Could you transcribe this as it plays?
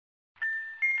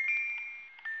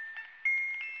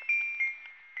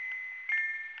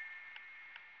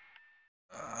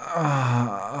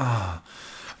Oh,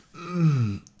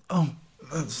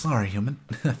 sorry, human.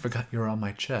 I forgot you were on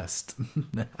my chest.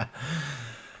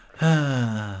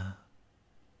 Ah,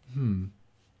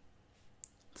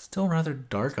 Still rather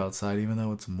dark outside, even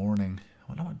though it's morning. I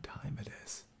wonder what time it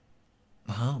is.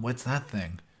 Huh? What's that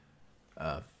thing?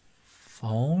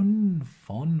 Phone?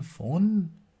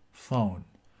 Phone.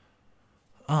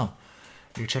 Oh,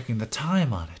 you're checking the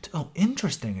time on it. Oh,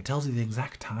 interesting. It tells you the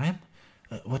exact time?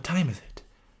 What time is it?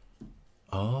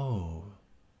 Oh,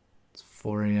 it's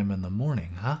 4 a.m. in the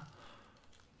morning, huh?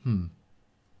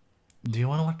 Do you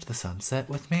want to watch the sunset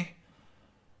with me?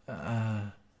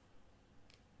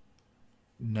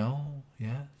 No?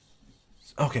 Yes?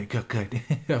 Okay, good.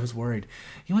 I was worried.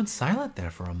 You went silent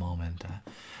there for a moment.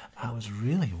 I was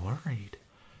really worried.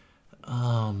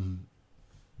 Yeah.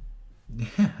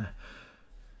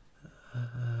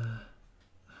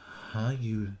 Huh?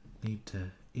 You need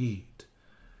to eat.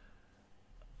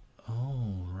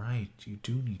 Oh, right. You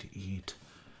do need to eat.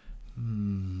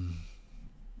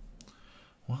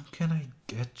 What can I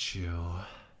get you?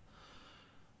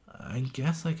 I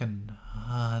guess I can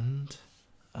hunt.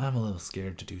 I'm a little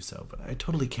scared to do so, but I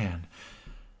totally can.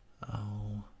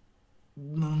 Oh.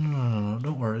 No.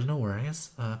 Don't worry, no worries.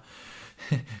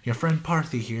 Your friend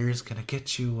Parthy here is gonna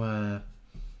get you a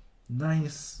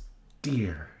nice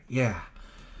deer. Yeah.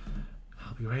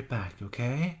 I'll be right back,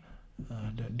 okay?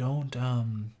 Don't,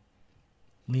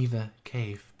 leave the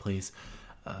cave, please.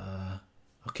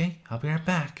 Okay, I'll be right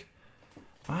back.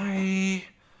 Bye.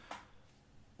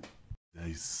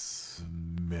 I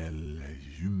smell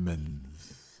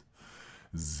humans.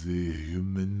 The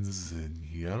humans in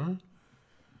here.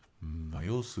 I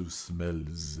also smell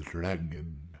the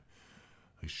dragon.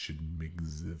 I should make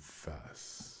the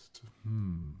fast.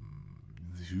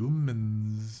 The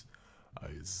humans.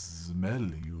 I smell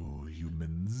you,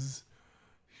 humans.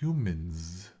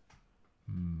 Humans.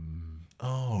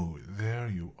 Oh, there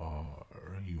you are,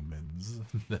 humans.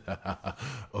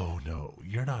 Oh no,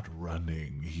 you're not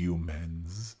running,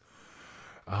 humans.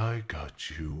 I got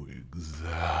you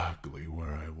exactly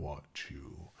where I want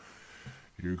you.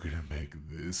 You're gonna make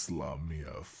this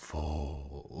Lamia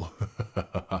full.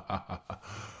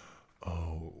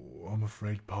 Oh, I'm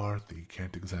afraid Parthy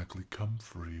can't exactly come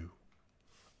for you.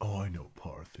 Oh, I know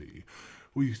Parthy.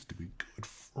 We used to be good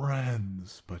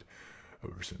friends, but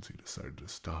ever since he decided to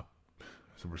stop,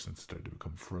 ever since he started to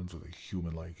become friends with a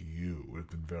human like you, it's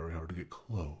been very hard to get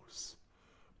close.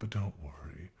 But don't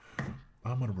worry,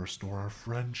 I'm gonna restore our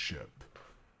friendship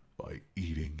by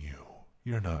eating you.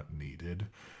 You're not needed,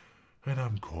 and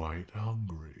I'm quite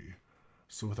hungry.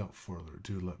 So without further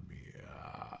ado, let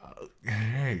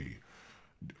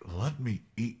me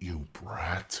eat you,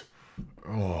 brat.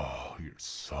 Oh, you're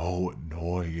so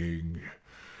annoying.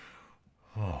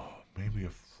 Oh, maybe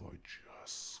if I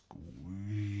just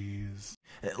squeeze.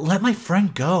 Let my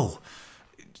friend go.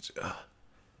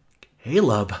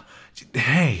 Caleb.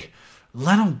 Hey,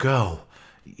 let him go.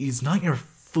 He's not your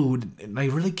food, and I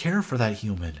really care for that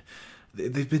human.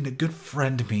 They've been a good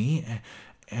friend to me,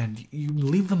 and you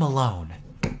leave them alone.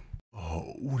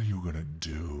 Oh, what are you gonna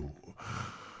do?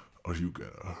 Are you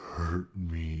gonna hurt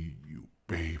me, you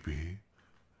baby?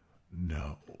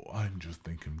 No, I'm just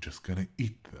gonna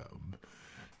eat them.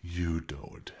 You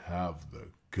don't have the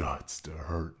guts to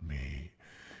hurt me,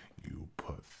 you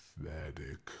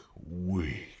pathetic,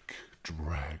 weak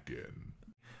dragon.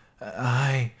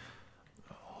 I.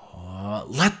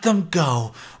 Let them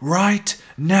go right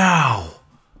now.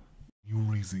 You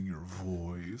raising your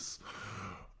voice?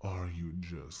 Are you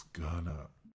just gonna.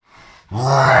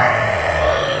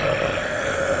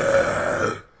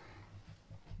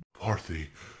 Parthy,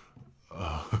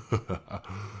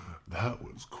 that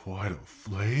was quite a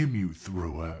flame you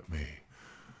threw at me.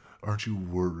 Aren't you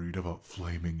worried about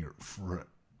flaming your friend?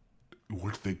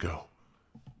 Where'd they go?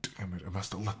 Damn it, I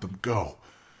must have let them go.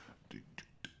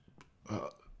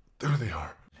 There they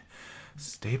are.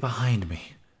 Stay behind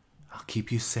me. I'll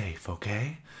keep you safe,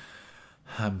 okay?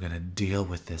 I'm gonna deal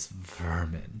with this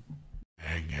vermin.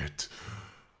 Dang it.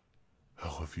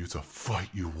 Hell, if it's a fight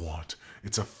you want,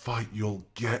 it's a fight you'll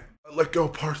get. Let go,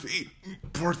 Parthy.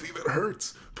 Parthy, that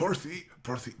hurts. Parthy.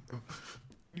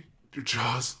 Your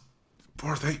jaws.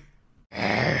 Parthy.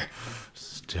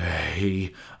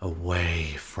 Stay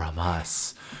away from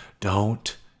us.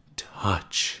 Don't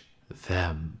touch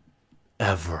them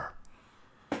ever.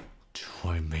 Do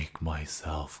I make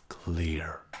myself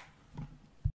clear?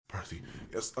 Parthy,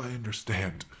 yes, I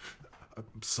understand.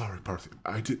 I'm sorry, Parthy.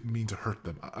 I didn't mean to hurt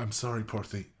them. I'm sorry,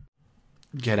 Parthy.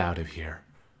 Get out of here.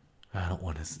 I don't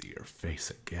want to see your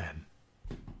face again.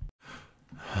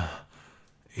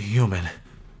 Human,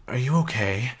 are you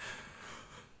okay?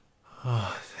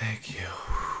 Oh, thank you.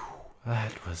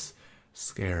 That was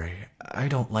scary. I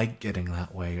don't like getting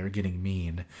that way or getting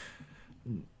mean.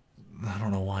 I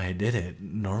don't know why I did it.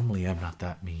 Normally I'm not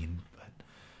that mean, but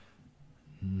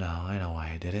no, I know why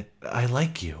I did it. I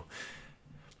like you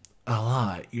a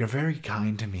lot. You're very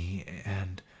kind to me,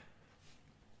 and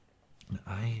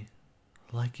I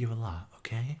like you a lot,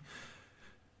 okay?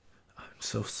 I'm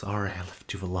so sorry I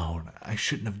left you alone. I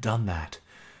shouldn't have done that.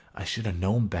 I should have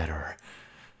known better.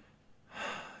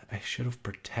 I should have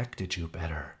protected you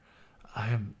better. I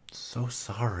am so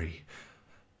sorry.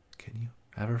 Can you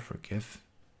ever forgive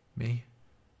me?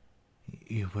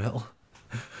 You will?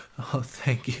 Oh,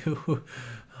 thank you.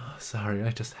 Oh, sorry,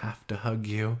 I just have to hug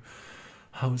you.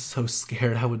 I was so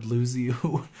scared I would lose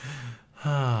you.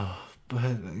 Oh,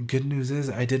 but good news is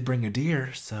I did bring a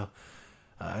deer, so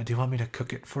do you want me to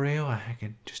cook it for you? I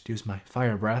can just use my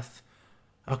fire breath.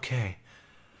 Okay.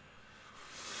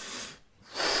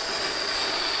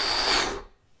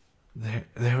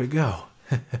 There we go.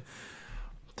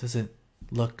 Does it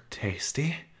look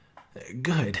tasty?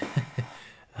 Good.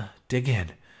 Dig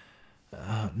in.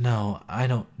 No, I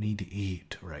don't need to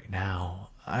eat right now.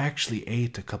 I actually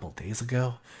ate a couple days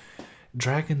ago.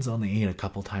 Dragons only eat a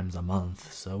couple times a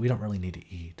month, so we don't really need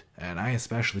to eat. And I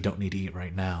especially don't need to eat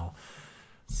right now.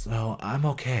 So I'm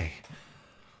okay.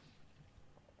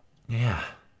 Yeah.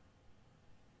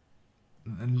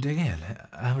 Dig in.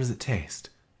 How does it taste?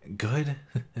 Good?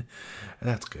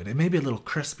 That's good. It may be a little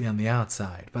crispy on the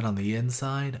outside, but on the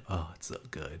inside, oh, it's so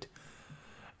good.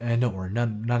 And don't worry,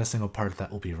 not a single part of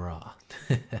that will be raw.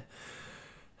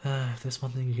 If there's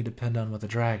one thing you can depend on with a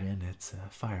dragon, it's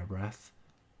fire breath.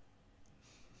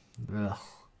 Ugh,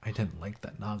 I didn't like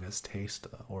that Naga's taste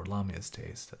or Lamia's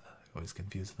taste. I always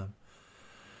confuse them.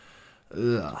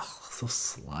 Ugh, so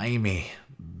slimy.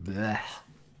 Blech.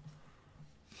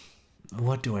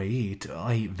 What do I eat?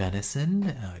 I eat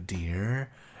venison, deer,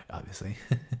 obviously.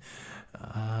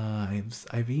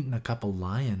 I've eaten a couple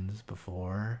lions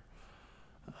before.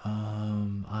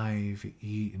 I've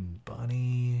eaten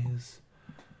bunnies.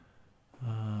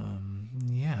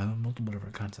 Yeah, multiple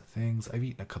different kinds of things. I've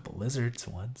eaten a couple lizards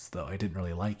once, though I didn't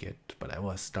really like it, but I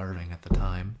was starving at the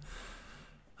time.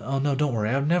 Oh no, don't worry,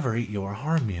 I'll never eat you or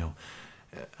harm you.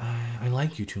 I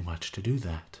like you too much to do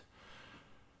that.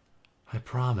 I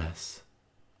promise.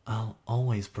 I'll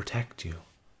always protect you.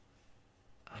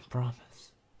 I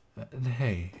promise.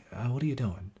 Hey, what are you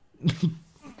doing?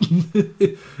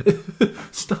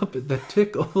 Stop it, that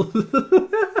tickle.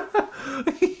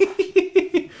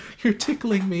 You're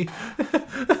tickling me.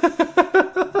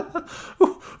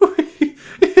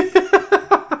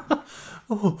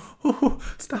 Oh,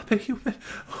 stop it, human.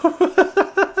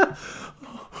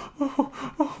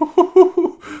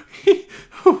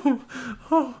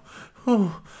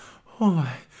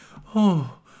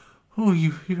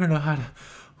 You know how to.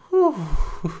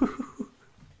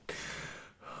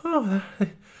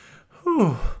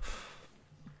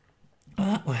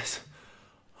 That was.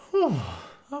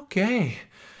 Okay.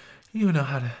 You know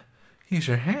how to use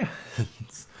your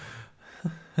hands.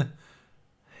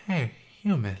 Hey,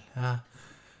 human,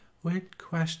 weird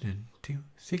question. Do you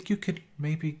think you could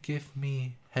maybe give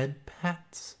me head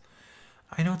pats?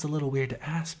 I know it's a little weird to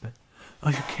ask, but... Oh,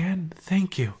 you can?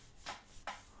 Thank you.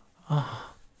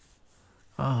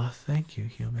 Oh, thank you,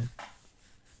 human.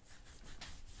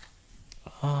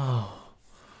 Oh,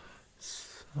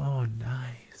 so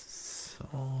nice.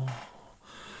 Oh,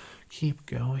 keep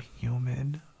going,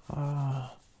 human.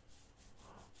 Oh,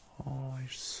 you're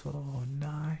so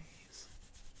nice.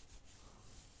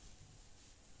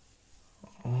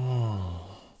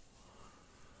 Oh,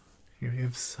 you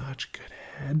have such good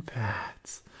head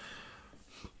pats.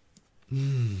 Oh,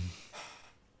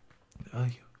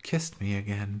 you kissed me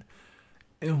again.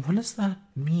 What does that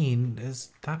mean? Does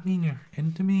that mean you're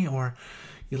into me, or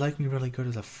you like me really good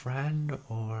as a friend,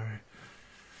 or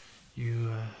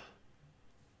you,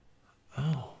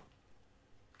 oh,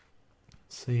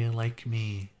 so you like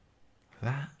me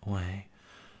that way?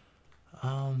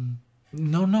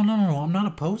 No, I'm not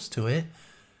opposed to it.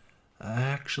 I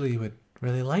actually would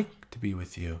really like to be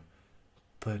with you,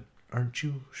 but aren't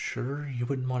you sure you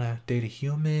wouldn't want to date a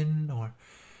human, or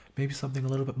maybe something a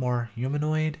little bit more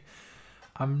humanoid?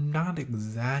 I'm not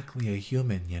exactly a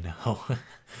human, you know.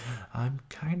 I'm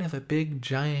kind of a big,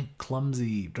 giant,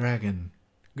 clumsy dragon.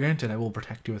 Granted, I will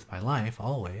protect you with my life,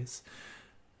 always.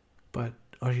 But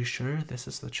are you sure this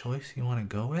is the choice you want to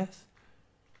go with?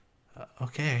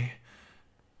 Okay.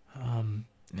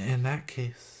 In that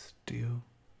case, do you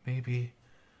maybe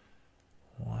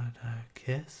want a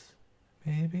kiss?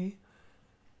 Maybe?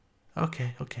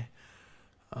 Okay.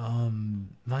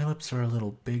 My lips are a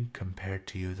little big compared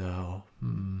to you, though.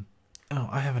 Oh,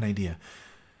 I have an idea.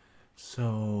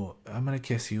 So, I'm gonna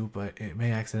kiss you, but it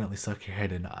may accidentally suck your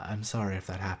head in. I'm sorry if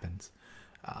that happens.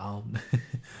 I'll.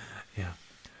 Yeah.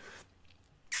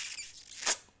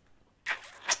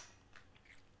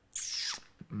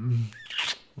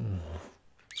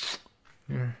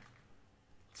 You're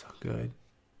so good.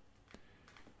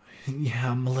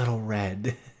 Yeah, I'm a little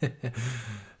red.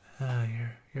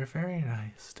 You're very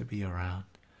nice to be around.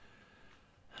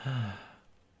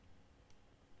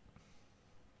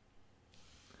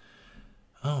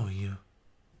 Oh, you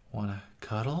wanna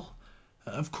cuddle?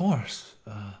 Of course.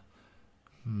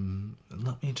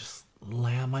 Let me just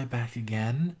lay on my back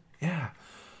again. Yeah.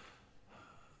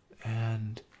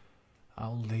 And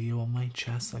I'll lay you on my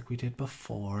chest like we did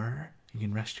before. You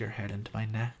can rest your head into my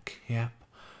neck. Yep.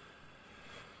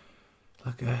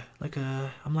 I'm like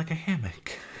a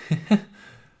hammock.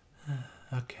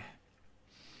 Okay.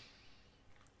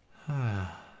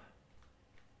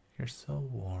 You're so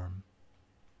warm.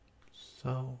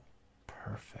 So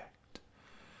perfect.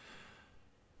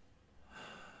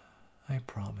 I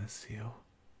promise you,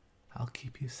 I'll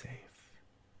keep you safe.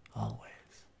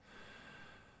 Always.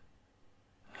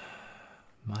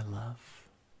 My love.